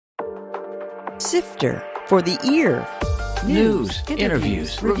Sifter for the ear. News,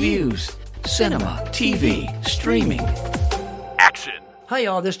 interviews, reviews, cinema, TV, streaming. Action. Hi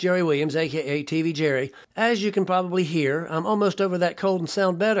y'all, this is Jerry Williams, aka TV Jerry. As you can probably hear, I'm almost over that cold and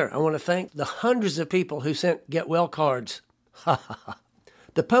sound better. I want to thank the hundreds of people who sent get well cards. Ha ha ha.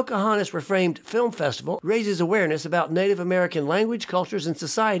 The Pocahontas Reframed Film Festival raises awareness about Native American language, cultures, and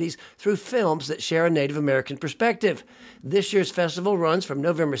societies through films that share a Native American perspective. This year's festival runs from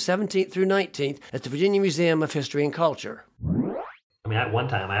November 17th through 19th at the Virginia Museum of History and Culture. I mean, at one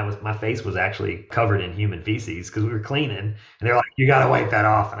time, my face was actually covered in human feces because we were cleaning, and they're like, "You got to wipe that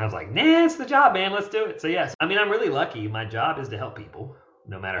off." And I was like, "Nah, it's the job, man. Let's do it." So yes, I mean, I'm really lucky. My job is to help people,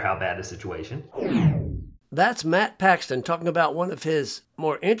 no matter how bad the situation. That's Matt Paxton talking about one of his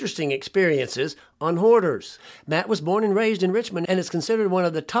more interesting experiences on Hoarders. Matt was born and raised in Richmond and is considered one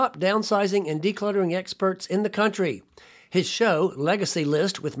of the top downsizing and decluttering experts in the country. His show, Legacy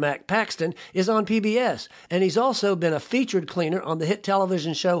List with Matt Paxton, is on PBS, and he's also been a featured cleaner on the hit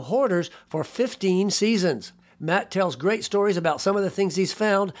television show Hoarders for 15 seasons. Matt tells great stories about some of the things he's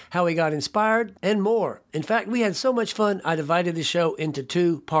found, how he got inspired, and more. In fact, we had so much fun, I divided the show into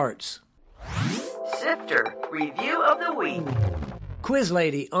 2 parts. Sifter Review of the Week. Quiz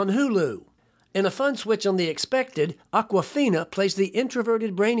Lady on Hulu. In a fun switch on the expected, Aquafina plays the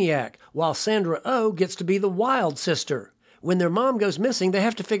introverted brainiac, while Sandra Oh gets to be the wild sister. When their mom goes missing, they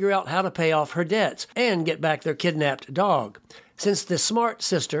have to figure out how to pay off her debts and get back their kidnapped dog. Since the smart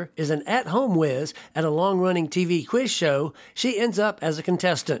sister is an at-home whiz at a long-running TV quiz show, she ends up as a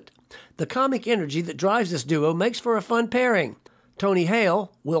contestant. The comic energy that drives this duo makes for a fun pairing. Tony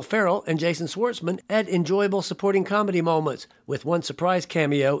Hale, Will Ferrell, and Jason Schwartzman add enjoyable supporting comedy moments, with one surprise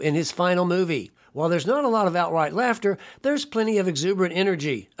cameo in his final movie. While there's not a lot of outright laughter, there's plenty of exuberant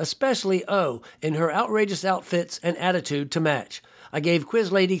energy, especially O in her outrageous outfits and attitude to match. I gave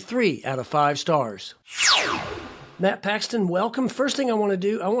Quiz Lady 3 out of 5 stars. Matt Paxton, welcome. First thing I want to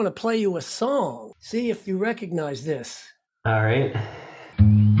do, I want to play you a song. See if you recognize this. All right.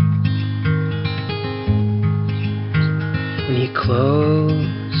 When you close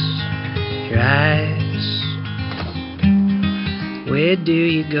your eyes, where do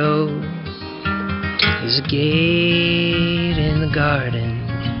you go? There's a gate in the garden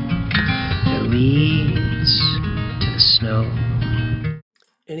that leads to the snow.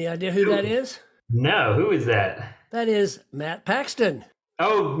 Any idea who that is? No, who is that? That is Matt Paxton.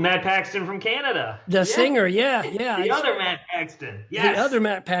 Oh, Matt Paxton from Canada. The singer, yeah. The other Matt Paxton. Yes. The other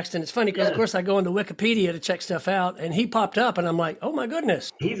Matt Paxton. It's funny because, of course, I go into Wikipedia to check stuff out, and he popped up, and I'm like, oh, my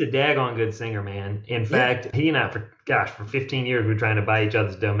goodness. He's a daggone good singer, man. In fact, he and I, for 15 years, we were trying to buy each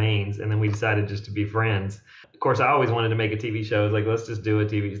other's domains, and then we decided just to be friends. Of course, I always wanted to make a TV show. I was like, let's just do a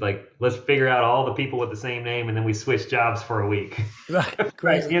TV. He's like, let's figure out all the people with the same name, and then we switch jobs for a week. Right,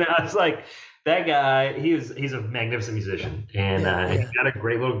 crazy. It's like, that guy, he's a magnificent musician, and he's got a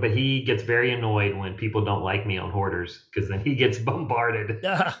great little. But he gets very annoyed when people don't like me on Hoarders, because then he gets bombarded.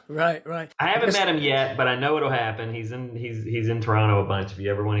 Right. I haven't met him yet, but I know it'll happen. He's in Toronto a bunch. If you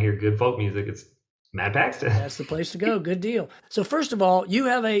ever want to hear good folk music, it's Matt Paxton. That's the place to go. Good deal. So first of all, you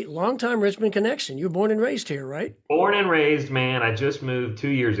have a longtime Richmond connection. You were born and raised here, right? Born and raised, man. I just moved 2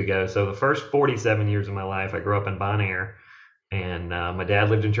 years ago. So the first 47 years of my life, I grew up in Bon Air. And my dad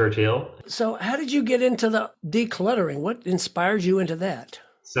lived in Churchill. So how did you get into the decluttering? What inspired you into that?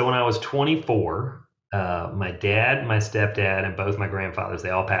 So when I was 24, my dad, my stepdad, and both my grandfathers,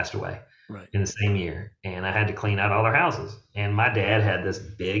 they all passed away in the same year. And I had to clean out all their houses. And my dad had this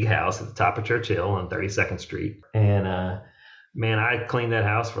big house at the top of Churchill on 32nd Street. And man, I cleaned that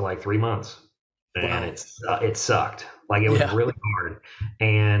house for like 3 months. And it sucked. Like, it was really hard.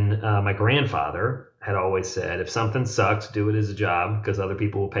 And my grandfather had always said, if something sucks, do it as a job, because other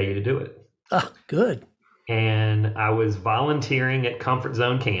people will pay you to do it. Oh, good. And I was volunteering at Comfort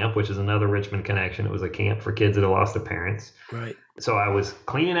Zone Camp, which is another Richmond connection. It was a camp for kids that had lost their parents. Right. So I was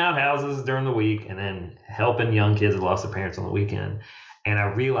cleaning out houses during the week and then helping young kids that lost their parents on the weekend. And I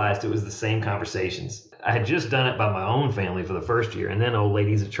realized it was the same conversations. I had just done it by my own family for the first year. And then old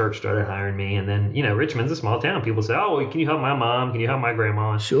ladies at church started hiring me. And then, Richmond's a small town. People say, oh, well, can you help my mom? Can you help my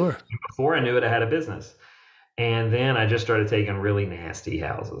grandma? Sure. And before I knew it, I had a business. And then I just started taking really nasty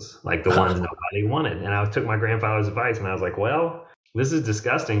houses, like the ones nobody wanted. And I took my grandfather's advice, and I was like, well, this is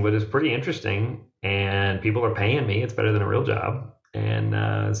disgusting, but it's pretty interesting. And people are paying me. It's better than a real job.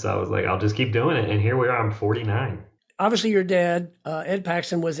 And so I was like, I'll just keep doing it. And here we are. I'm 49. Obviously, your dad, Ed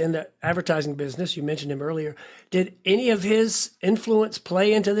Paxton, was in the advertising business. You mentioned him earlier. Did any of his influence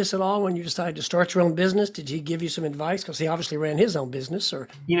play into this at all when you decided to start your own business? Did he give you some advice? Because he obviously ran his own business. Or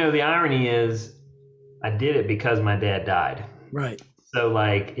the irony is I did it because my dad died. Right. So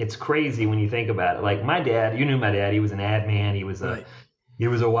like, it's crazy when you think about it. Like my dad, you knew my dad. He was an ad man. He was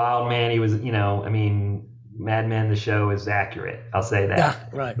a wild man. He was, I mean, Mad Men, the show is accurate. I'll say that. Yeah,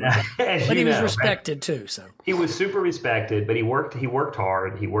 right. But he was respected too. So he was super respected, but he worked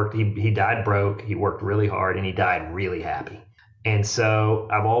hard. He died broke. He worked really hard, and he died really happy. And so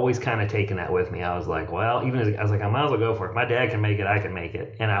I've always kind of taken that with me. I was like, well, I might as well go for it. If my dad can make it, I can make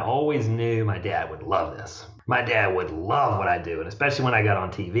it. And I always knew my dad would love this. My dad would love what I do, and especially when I got on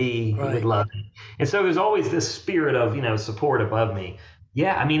TV, he would love it. And so there's always this spirit of, support above me.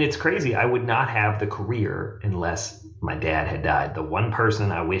 Yeah, I mean, it's crazy. I would not have the career unless my dad had died. The one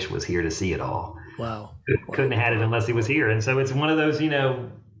person I wish was here to see it all. Wow. Couldn't have had it unless he was here. And so it's one of those,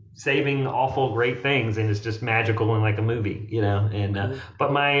 saving awful great things, and it's just magical and like a movie, and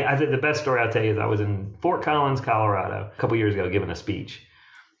but I think the best story I'll tell you is I was in Fort Collins, Colorado a couple years ago giving a speech,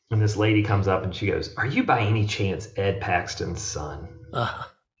 and this lady comes up and she goes, "Are you by any chance Ed Paxton's son?"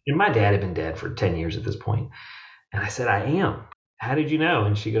 And my dad had been dead for 10 years at this point, and I said, "I am." "How did you know?"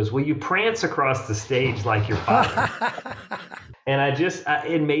 And she goes, "Well, you prance across the stage like your father." And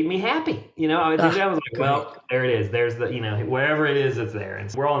it made me happy. I was like, well, there it is. There's the, wherever it is, it's there.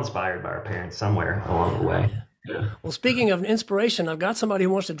 And we're all inspired by our parents somewhere along the way. Yeah. Well, speaking of inspiration, I've got somebody who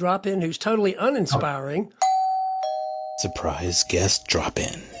wants to drop in who's totally uninspiring. Surprise guest drop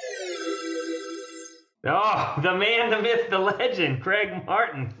in. Oh, the man, the myth, the legend, Craig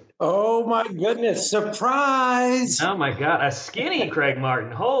Martin. Oh, my goodness. Surprise. Oh, my God. A skinny Craig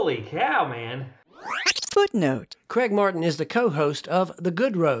Martin. Holy cow, man. Footnote. Craig Martin is the co-host of The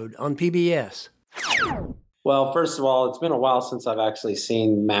Good Road on PBS. Well, first of all, it's been a while since I've actually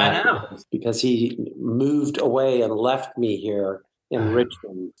seen Matt because he moved away and left me here in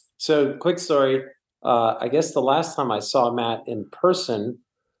Richmond. So, quick story. I guess the last time I saw Matt in person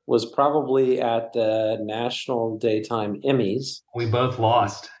was probably at the National Daytime Emmys. We both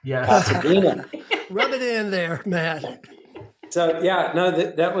lost. Yeah. Pasadena. Rub it in there, Matt. So yeah, no,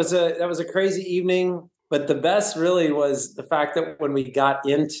 that was a crazy evening. But the best really was the fact that when we got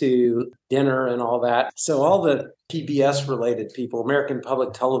into dinner and all that, so all the PBS related people, American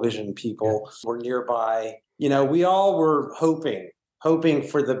Public Television people were nearby. We all were hoping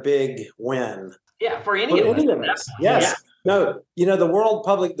for the big win. Yeah, for any of us. Yes. Yeah. No, the world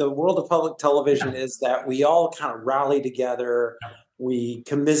of public television is that we all kind of rally together, we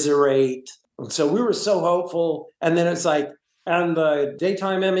commiserate. And so we were so hopeful. And then it's like, and the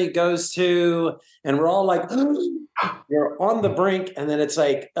daytime Emmy goes to, and we're all like, you're on the brink. And then it's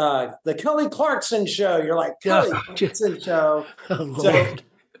like the Kelly Clarkson show. You're like, Kelly Clarkson show. Oh, so,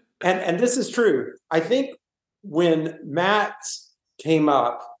 and this is true. I think when Matt came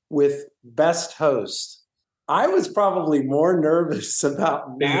up with Best Host, I was probably more nervous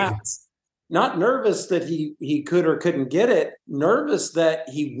about Matt's. Not nervous that he could or couldn't get it, nervous that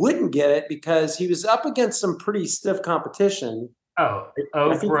he wouldn't get it because he was up against some pretty stiff competition. Oh,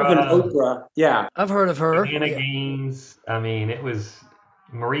 I think even Oprah. Yeah. I've heard of her. Anna Gaines. I mean, it was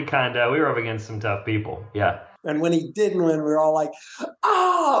Marie Kondo. We were up against some tough people. Yeah. And when he didn't win, we were all like,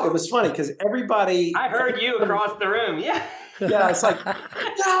 oh, it was funny because everybody. I heard you across the room. Yeah. Yeah. It's like,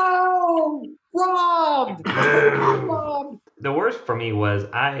 no, robbed. The worst for me was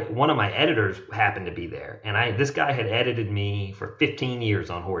one of my editors happened to be there, and this guy had edited me for 15 years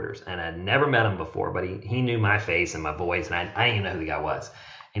on Hoarders, and I'd never met him before, but he knew my face and my voice, and I didn't even know who the guy was.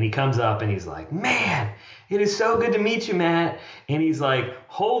 And he comes up and he's like, "Man, it is so good to meet you, Matt." And he's like,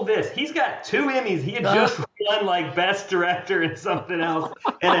 "Hold this." He's got 2 Emmys. He had just won like Best Director and something else.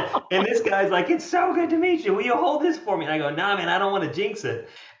 And this guy's like, "It's so good to meet you. Will you hold this for me?" And I go, "Nah, man, I don't want to jinx it."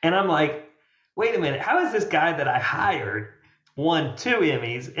 And I'm like, wait a minute. How is this guy that I hired won 2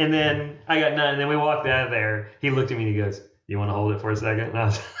 Emmys, and then I got none, and then we walked out of there. He looked at me and he goes, "You want to hold it for a second?" And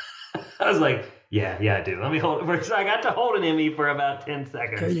I was like, yeah, I do. Let me hold it for a second. I got to hold an Emmy for about 10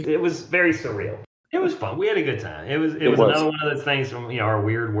 seconds. It was very surreal. It was fun. We had a good time. It was another one of those things from our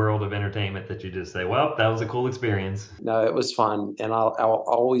weird world of entertainment that you just say, well, that was a cool experience. No, it was fun, and I'll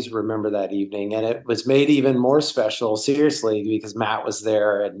always remember that evening. And it was made even more special, seriously, because Matt was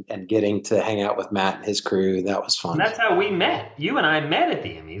there and getting to hang out with Matt and his crew. That was fun. And that's how we met. You and I met at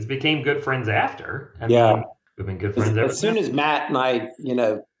the Emmys, became good friends after. I mean, we've been good friends ever since. As soon as Matt and I,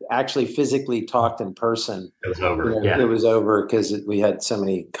 actually physically talked in person, it was over. It was over because we had so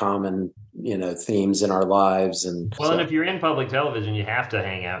many common themes in our lives. And and if you're in public television, you have to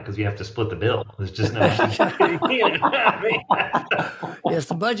hang out because you have to split the bill. There's just no. Yes,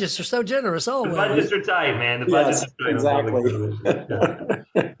 the budgets are so generous always. The budgets are tight, man. The budgets are tight. Exactly.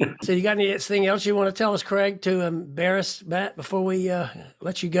 So you got anything else you want to tell us, Craig, to embarrass Matt before we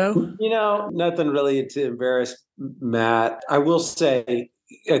let you go? Nothing really to embarrass Matt. I will say,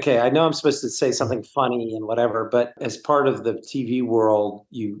 okay, I know I'm supposed to say something funny and whatever, but as part of the TV world,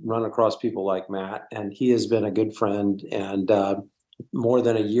 you run across people like Matt, and he has been a good friend. And more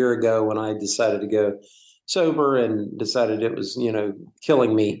than a year ago, when I decided to go sober and decided it was,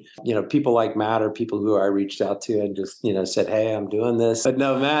 killing me, people like Matt are people who I reached out to and just, said, hey, I'm doing this. But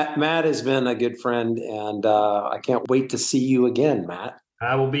no, Matt has been a good friend, and I can't wait to see you again, Matt.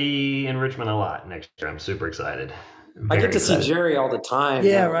 I will be in Richmond a lot next year. I'm super excited. I get to see Jerry all the time.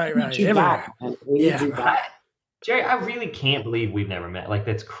 Yeah, right. We need you back. Jerry, I really can't believe we've never met. Like,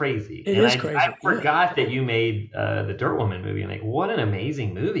 that's crazy. It is crazy. I forgot that you made the Dirt Woman movie. Like, what an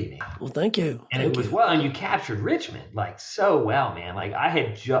amazing movie, man. Well, thank you. And and you captured Richmond like so well, man. Like, I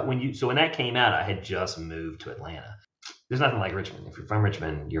had when that came out, I had just moved to Atlanta. There's nothing like Richmond. If you're from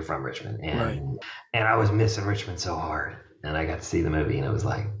Richmond, you're from Richmond. And I was missing Richmond so hard. And I got to see the movie, and it was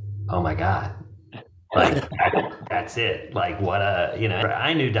like, oh my God. Like, that's it. Like, what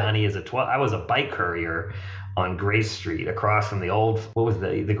I knew Donnie as I was a bike courier on Grace Street across from the old, what was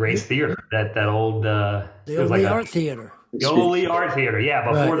the Grace Theater? That old, the old Lee Art Theater. The old Lee Art Theater. Yeah.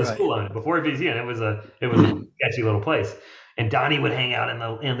 Before the school owned it, before VC, it was a sketchy little place. And Donnie would hang out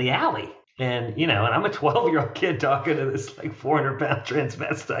in the alley. And, and I'm a 12-year-old kid talking to this like 400-pound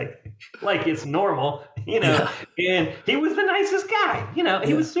transvestite, like it's normal, and he was the nicest guy,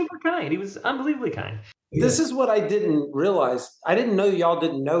 he was super kind. He was unbelievably kind. This is what I didn't realize. I didn't know y'all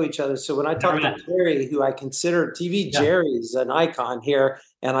didn't know each other. So when I talked to Jerry, who I consider TV Jerry is an icon here,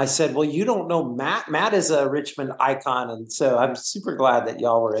 and I said, well, you don't know Matt. Matt is a Richmond icon. And so I'm super glad that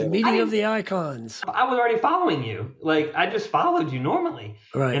y'all were able. The meeting of the icons. I was already following you. Like, I just followed you normally.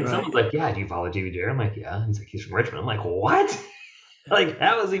 Right. And someone's like, yeah, do you follow TV Jerry? I'm like, yeah. He's like, he's from Richmond. I'm like, what? Like,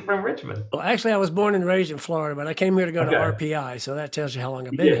 how is he from Richmond? Well, actually, I was born and raised in Florida, but I came here to go to RPI. So that tells you how long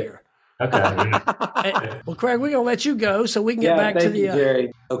I've been here. Okay. Well, Craig, we're going to let you go so we can get back to the...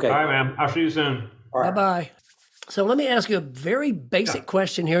 Jerry. Okay. All right, man. I'll see you soon. Right. Bye-bye. So let me ask you a very basic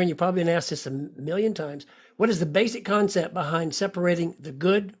question here, and you've probably been asked this a million times. What is the basic concept behind separating the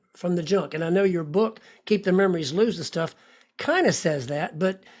good from the junk? And I know your book, Keep the Memories, Lose the Stuff, kind of says that,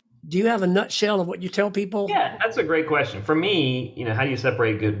 but do you have a nutshell of what you tell people? Yeah, that's a great question. For me, how do you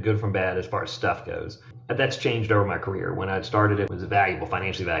separate good from bad as far as stuff goes? That's changed over my career. When I started, it was valuable,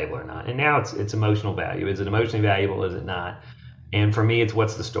 financially valuable or not. And now it's emotional value. Is it emotionally valuable? Is it not? And for me, it's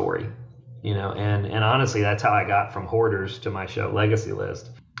what's the story? And honestly, that's how I got from Hoarders to my show Legacy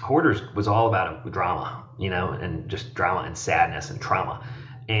List. Hoarders was all about drama, and just drama and sadness and trauma.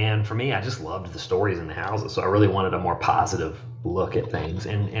 And for me, I just loved the stories in the houses. So I really wanted a more positive look at things.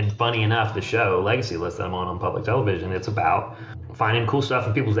 And funny enough, the show Legacy List that I'm on public television, it's about finding cool stuff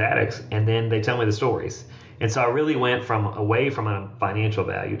in people's attics, and then they tell me the stories. And so I really went away from a financial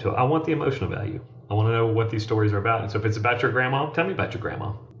value to I want the emotional value. I want to know what these stories are about. And so if it's about your grandma, tell me about your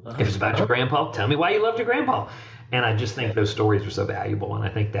grandma. If it's about your grandpa, tell me why you loved your grandpa. And I just think those stories are so valuable. And I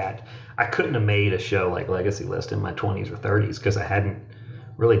think that I couldn't have made a show like Legacy List in my 20s or 30s because I hadn't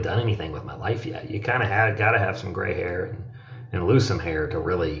really done anything with my life yet. You kind of got to have some gray hair and lose some hair to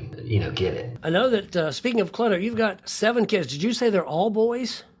really, get it. I know that speaking of clutter, you've got 7 kids. Did you say they're all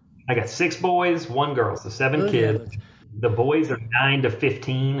boys? I got 6 boys, 1 girl, so 7 kids. Heavens. The boys are 9 to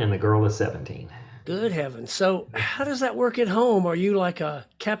 15 and the girl is 17. Good heavens. So how does that work at home? Are you like a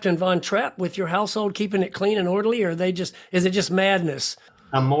Captain Von Trapp with your household, keeping it clean and orderly, or is it just madness?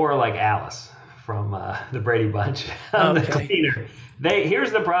 I'm more like Alice from the Brady Bunch. I'm the cleaner.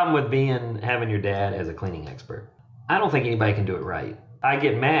 Here's the problem with having your dad as a cleaning expert. I don't think anybody can do it right. I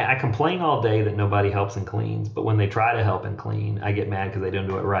get mad. I complain all day that nobody helps and cleans, but when they try to help and clean, I get mad because they don't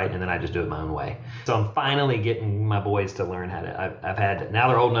do it right, and then I just do it my own way. So I'm finally getting my boys to learn how to. I've had to, now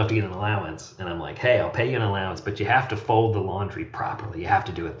they're old enough to get an allowance, and I'm like, hey, I'll pay you an allowance, but you have to fold the laundry properly. You have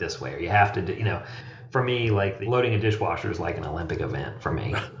to do it this way, or you have to do, For me, like loading a dishwasher is like an Olympic event for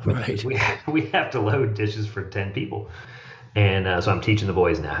me. Right. We have to load dishes for 10 people. And so I'm teaching the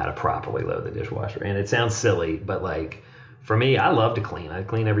boys now how to properly load the dishwasher. And it sounds silly, but like for me, I love to clean. I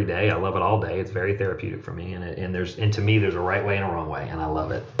clean every day. I love it all day. It's very therapeutic for me. And to me, there's a right way and a wrong way, and I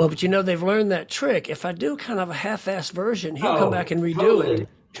love it. Well, but they've learned that trick. If I do kind of a half-assed version, he'll come back and redo it.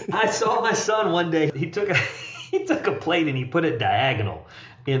 I saw my son one day. He took a plate and he put it diagonal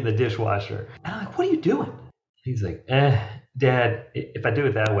in the dishwasher. And I'm like, what are you doing? He's like, Dad, if I do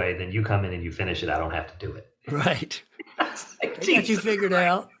it that way, then you come in and you finish it. I don't have to do it. Right. I got you figured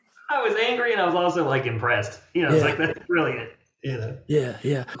out. I was angry and I was also like impressed. It's like, that's brilliant.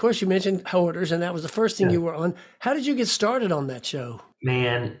 Yeah. Of course, you mentioned Hoarders, and that was the first thing you were on. How did you get started on that show?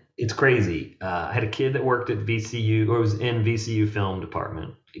 Man, it's crazy. I had a kid that worked at VCU, or was in VCU film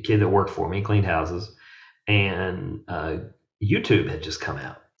department. A kid that worked for me, cleaned houses. and YouTube had just come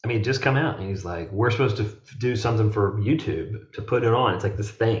out. I mean, it just come out, and he's like, "We're supposed to do something for YouTube to put it on. It's like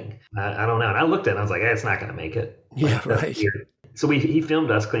this thing. I don't know." And I looked at it, and I was like, "It's not going to make it." Yeah, like, right. Weird. So he filmed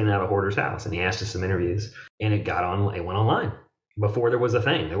us cleaning out a hoarder's house, and he asked us some interviews, and it went online before there was a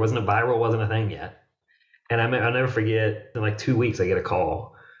thing. There wasn't a viral, wasn't a thing yet. And I'll never forget. In like 2 weeks, I get a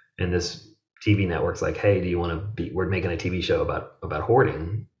call, and this TV network's like, "Hey, do you want to be? We're making a TV show about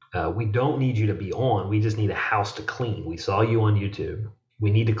hoarding. We don't need you to be on. We just need a house to clean. We saw you on YouTube.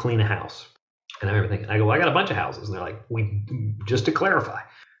 We need to clean a house." And I remember thinking, I go, "Well, I got a bunch of houses." And they're like, just to clarify,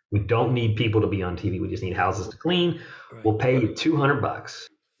 we don't need people to be on TV. We just need houses to clean. Right. We'll pay you $200.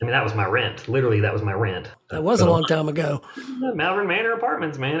 I mean, that was my rent. Literally, that was my rent. That was a long time ago. Malvern Manor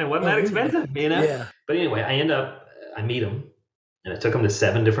Apartments, man. It wasn't that expensive, you know? Yeah. But anyway, I meet them, and I took them to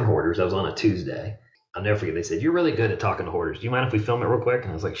 7 different hoarders. I was on a Tuesday. I'll never forget. They said, "You're really good at talking to hoarders. Do you mind if we film it real quick?"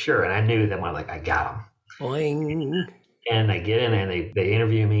 And I was like, "Sure." And I knew that I'm like, I got them. Boing. And I get in, and they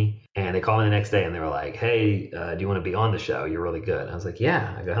interview me, and they call me the next day, and they were like, "Hey, do you want to be on the show? You're really good." And I was like,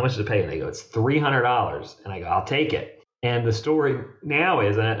 "Yeah." I go, "How much does it pay?" And they go, "It's $300. And I go, "I'll take it." And the story now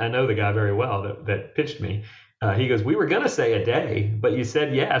is, and I know the guy very well that pitched me. He goes, "We were going to say a day, but you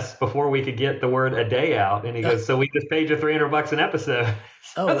said yes before we could get the word a day out." And he goes, "So we just paid you $300 an episode."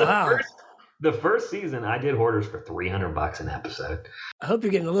 So oh, wow. The first season, I did Hoarders for $300 an episode. I hope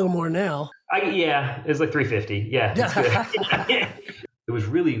you're getting a little more now. Yeah, it was like $350. Yeah. It was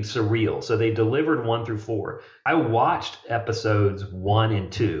really surreal. So they delivered 1 through 4. I watched episodes 1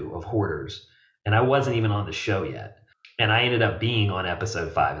 and 2 of Hoarders, and I wasn't even on the show yet. And I ended up being on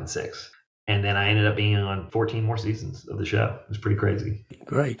episode 5 and 6. And then I ended up being on 14 more seasons of the show. It was pretty crazy.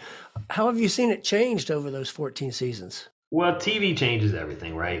 Great. How have you seen it changed over those 14 seasons? Well, TV changes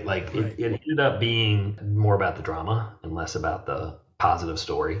everything, right? Like it ended up being more about the drama and less about the positive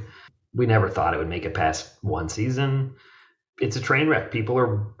story. We never thought it would make it past 1 season. It's a train wreck. People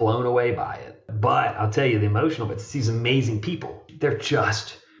are blown away by it. But I'll tell you, the emotional, but it's these amazing people. They're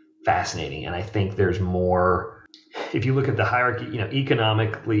just fascinating. And I think there's more. If you look at the hierarchy,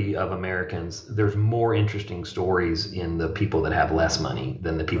 economically of Americans, there's more interesting stories in the people that have less money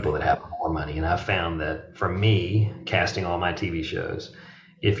than the people that have more money. And I've found that for me, casting all my TV shows,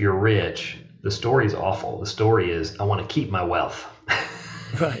 if you're rich, the story's awful. The story is, I want to keep my wealth.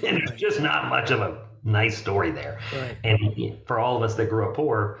 Right. And it's just not much of a nice story there. Right. And for all of us that grew up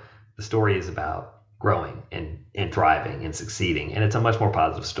poor, the story is about growing and thriving and succeeding. And it's a much more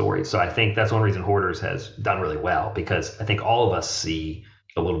positive story. So I think that's one reason Hoarders has done really well, because I think all of us see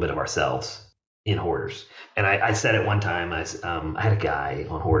a little bit of ourselves in Hoarders. And I said it one time, I had a guy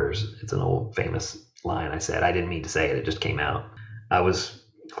on Hoarders. It's an old famous line. I said, I didn't mean to say it. It just came out. I was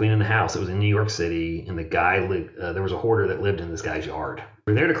cleaning the house. It was in New York City. And the guy there was a hoarder that lived in this guy's yard.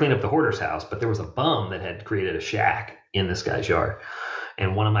 We were there to clean up the hoarder's house, but there was a bum that had created a shack in this guy's yard.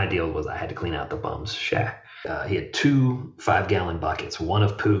 And one of my deals was I had to clean out the bum's shack. He had 2 5-gallon buckets, one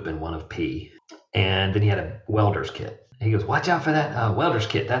of poop and one of pee. And then he had a welder's kit. He goes, "Watch out for that welder's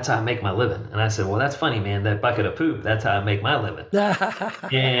kit. That's how I make my living." And I said, "Well, that's funny, man. That bucket of poop, that's how I make my living."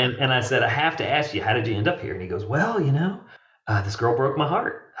 and I said, "I have to ask you, how did you end up here?" And he goes, "Well, this girl broke my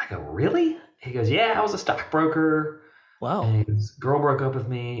heart." I go, "Really?" He goes, "Yeah, I was a stockbroker." Wow. And he goes, "Girl broke up with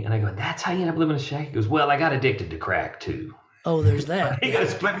me." And I go, "That's how you end up living in a shack?" He goes, "Well, I got addicted to crack too." Oh, there's that. He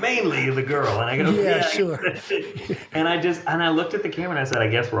goes, "But mainly the girl." And I go, yeah, sure. And I looked at the camera and I said, "I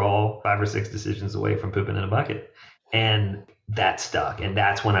guess we're all 5 or 6 decisions away from pooping in a bucket." And that stuck. And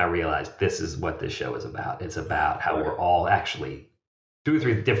that's when I realized this is what this show is about. It's about how we're all actually 2 or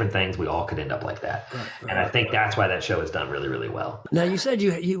 3 different things. We all could end up like that. Right. And I think that's why that show has done really, really well. Now, you said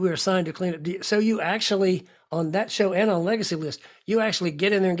you were assigned to clean up. So you actually, on that show and on Legacy List, you actually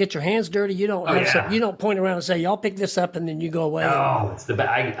get in there and get your hands dirty. You don't you don't point around and say, "Y'all pick this up," and then you go away. Oh, it's the best.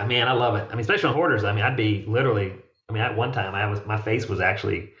 I love it. I mean, especially on Hoarders. I mean, I'd be literally, at one time my face was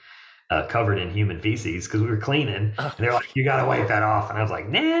actually covered in human feces because we were cleaning. And they're like, "You got to wipe that off." And I was like,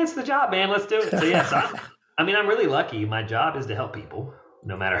 "Nah, it's the job, man. Let's do it." So yes, I'm really lucky. My job is to help people,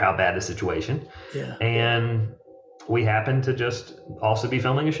 no matter how bad the situation. Yeah. And we happen to just also be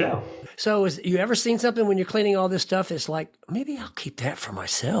filming a show. So you ever seen something when you're cleaning all this stuff? It's like, maybe I'll keep that for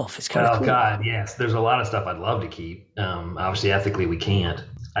myself. It's kind of cool. Oh, God, yes. There's a lot of stuff I'd love to keep. Obviously, ethically, we can't.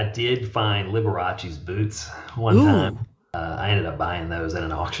 I did find Liberace's boots one time. I ended up buying those at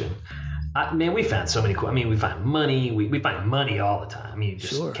an auction. We found so many cool. We find money. We find money all the time.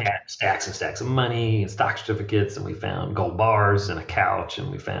 Just stacks and stacks of money and stock certificates. And we found gold bars and a couch. And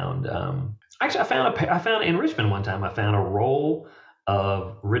we found, I found in Richmond one time, I found a roll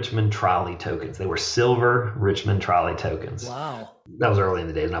of Richmond trolley tokens. They were silver Richmond trolley tokens. Wow. That was early in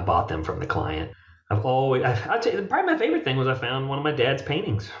the days, and I bought them from the client. I'd say probably my favorite thing was I found one of my dad's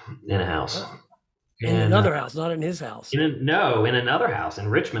paintings in a house. In another house, not in his house. In another house in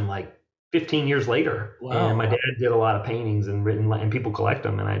Richmond, like 15 years later. Wow. And my dad did a lot of paintings and people collect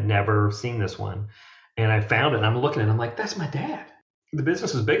them, and I'd never seen this one. And I found it, and I'm looking at it, I'm like, that's my dad. The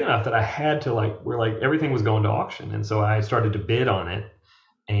business was big enough that I had to everything was going to auction. And so I started to bid on it,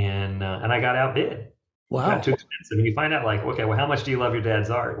 and I got outbid. Wow. It got too expensive. And you find out okay, well, how much do you love your dad's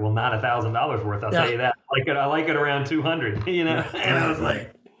art? Well, not $1,000 worth. I'll tell you that. I like it around 200, And I was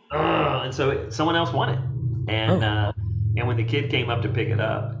like, oh, and so someone else won it. And when the kid came up to pick it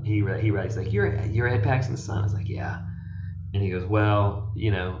up, he writes like, you're Ed Paxton's son. I was like, yeah. And he goes, well,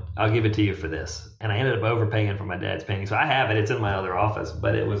 I'll give it to you for this. And I ended up overpaying for my dad's painting. So I have it. It's in my other office.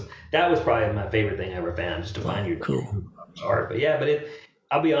 But that was probably my favorite thing I ever found, just to find your art. But yeah,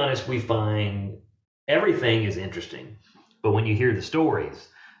 I'll be honest, we find everything is interesting. But when you hear the stories,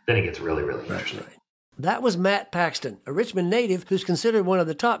 then it gets really, really interesting. Right. That was Matt Paxton, a Richmond native who's considered one of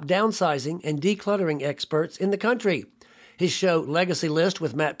the top downsizing and decluttering experts in the country. His show, Legacy List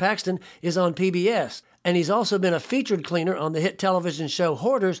with Matt Paxton, is on PBS. And he's also been a featured cleaner on the hit television show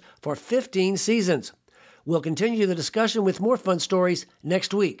Hoarders for 15 seasons. We'll continue the discussion with more fun stories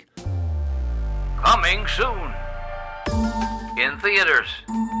next week. Coming soon. In theaters.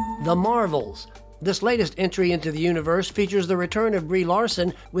 The Marvels. This latest entry into the universe features the return of Brie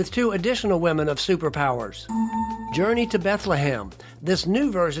Larson with 2 additional women of superpowers. Journey to Bethlehem. This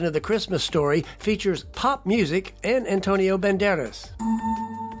new version of the Christmas story features pop music and Antonio Banderas.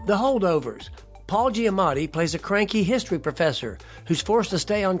 The Holdovers. Paul Giamatti plays a cranky history professor who's forced to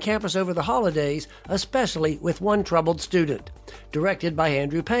stay on campus over the holidays, especially with one troubled student. Directed by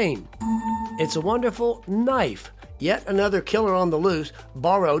Andrew Payne. It's a Wonderful Knife. Yet another killer on the loose,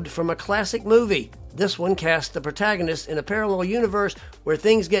 borrowed from a classic movie. This one casts the protagonist in a parallel universe where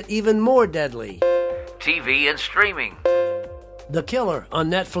things get even more deadly. TV and streaming. The Killer on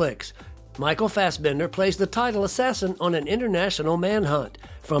Netflix. Michael Fassbender plays the title assassin on an international manhunt,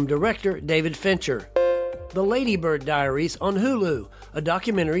 from director David Fincher. The Lady Bird Diaries on Hulu, a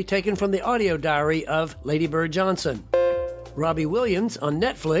documentary taken from the audio diary of Lady Bird Johnson. Robbie Williams on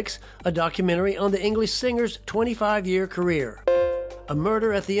Netflix, a documentary on the English singer's 25-year career. A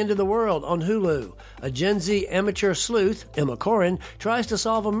Murder at the End of the World on Hulu. A Gen Z amateur sleuth, Emma Corrin, tries to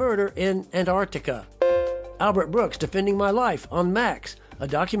solve a murder in Antarctica. Albert Brooks Defending My Life on Max, a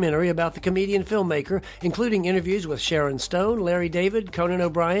documentary about the comedian filmmaker, including interviews with Sharon Stone, Larry David, Conan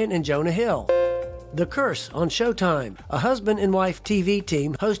O'Brien, and Jonah Hill. The Curse on Showtime. A husband and wife TV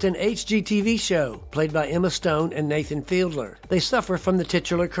team host an HGTV show played by Emma Stone and Nathan Fielder. They suffer from the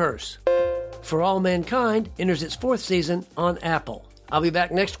titular curse. For All Mankind enters its 4th season on Apple. I'll be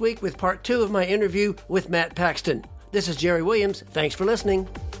back next week with part 2 of my interview with Matt Paxton. This is Jerry Williams. Thanks for listening.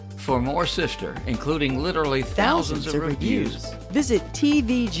 For more Sifter, including literally thousands of reviews, visit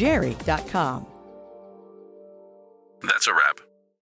tvjerry.com. That's a wrap.